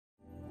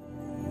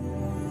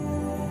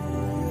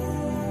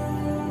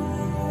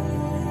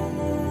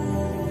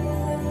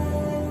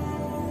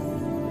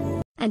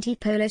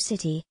Antipolo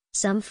City.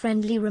 Some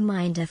friendly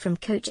reminder from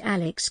coach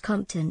Alex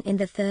Compton in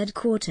the third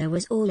quarter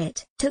was all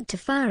it took to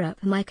fire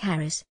up Mike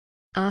Harris.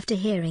 After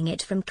hearing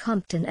it from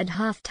Compton at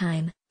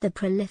halftime, the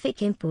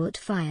prolific import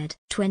fired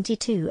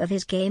 22 of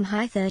his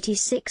game-high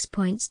 36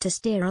 points to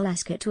steer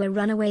Alaska to a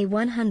runaway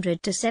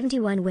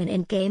 100-71 win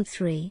in Game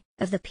 3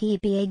 of the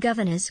PBA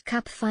Governors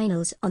Cup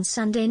Finals on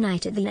Sunday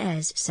night at the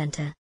Ayers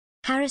Center.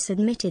 Harris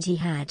admitted he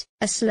had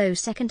a slow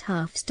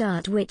second-half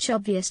start which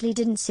obviously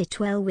didn't sit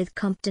well with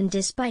Compton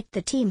despite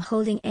the team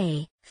holding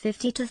a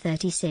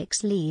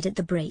 50-36 lead at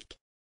the break.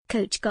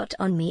 "Coach got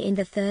on me in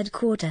the third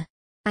quarter.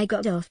 I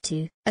got off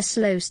to a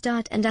slow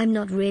start and I'm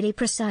not really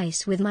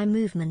precise with my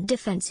movement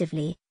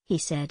defensively," he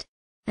said.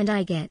 "And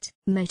I get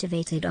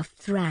motivated off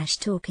thrash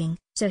talking,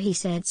 so he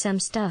said some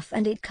stuff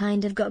and it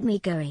kind of got me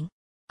going.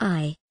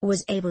 I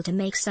was able to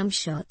make some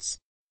shots."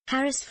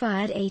 Harris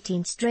fired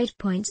 18 straight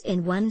points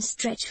in one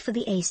stretch for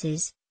the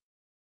Aces,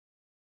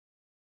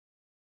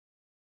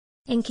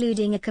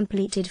 including a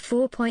completed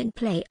 4-point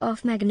play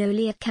off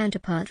Magnolia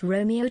counterpart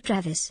Romeo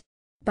Travis.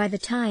 By the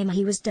time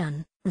he was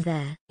done,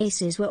 their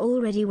Aces were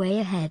already way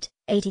ahead,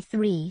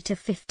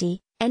 83-50,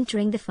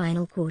 entering the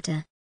final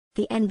quarter.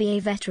 The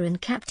NBA veteran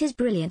capped his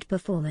brilliant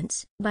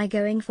performance by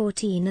going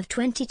 14 of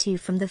 22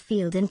 from the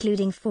field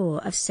including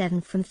 4 of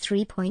 7 from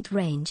three-point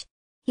range.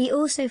 He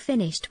also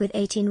finished with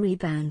 18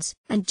 rebounds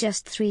and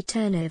just 3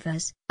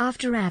 turnovers,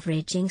 after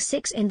averaging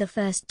 6 in the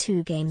first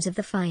 2 games of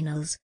the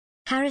finals.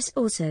 Harris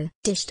also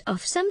dished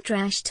off some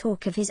trash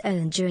talk of his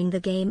own during the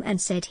game and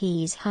said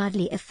he's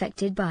hardly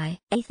affected by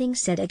anything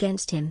said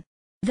against him.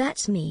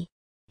 "That's me.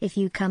 If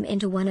you come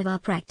into one of our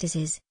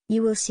practices,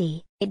 you will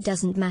see, it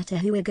doesn't matter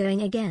who we're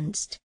going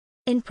against.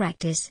 In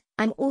practice,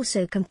 I'm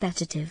also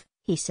competitive,"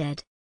 he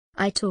said.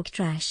 "I talk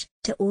trash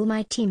to all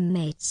my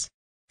teammates.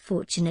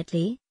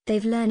 Fortunately,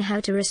 they've learned how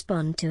to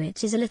respond to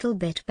it is a little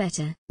bit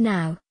better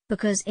now,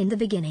 because in the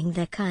beginning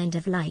they're kind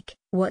of like,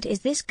 what is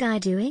this guy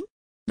doing?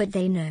 But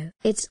they know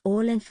it's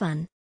all in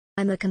fun.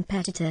 I'm a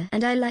competitor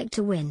and I like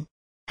to win."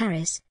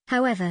 Harris,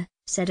 however,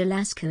 said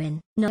Alaska's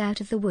not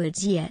out of the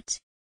woods yet.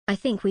 "I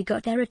think we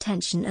got their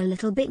attention a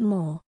little bit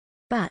more.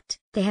 But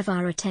they have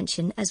our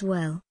attention as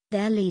well.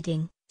 They're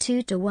leading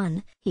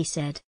 2-1, he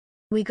said.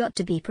 "We got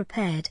to be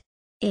prepared.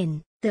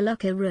 In the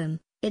locker room,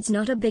 it's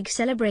not a big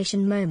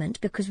celebration moment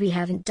because we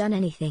haven't done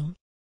anything.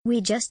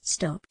 We just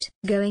stopped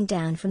going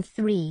down from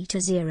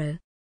 3-0.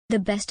 The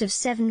best of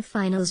 7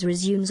 finals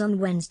resumes on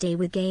Wednesday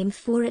with Game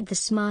 4 at the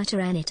Smarter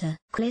Anita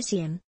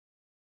Coliseum.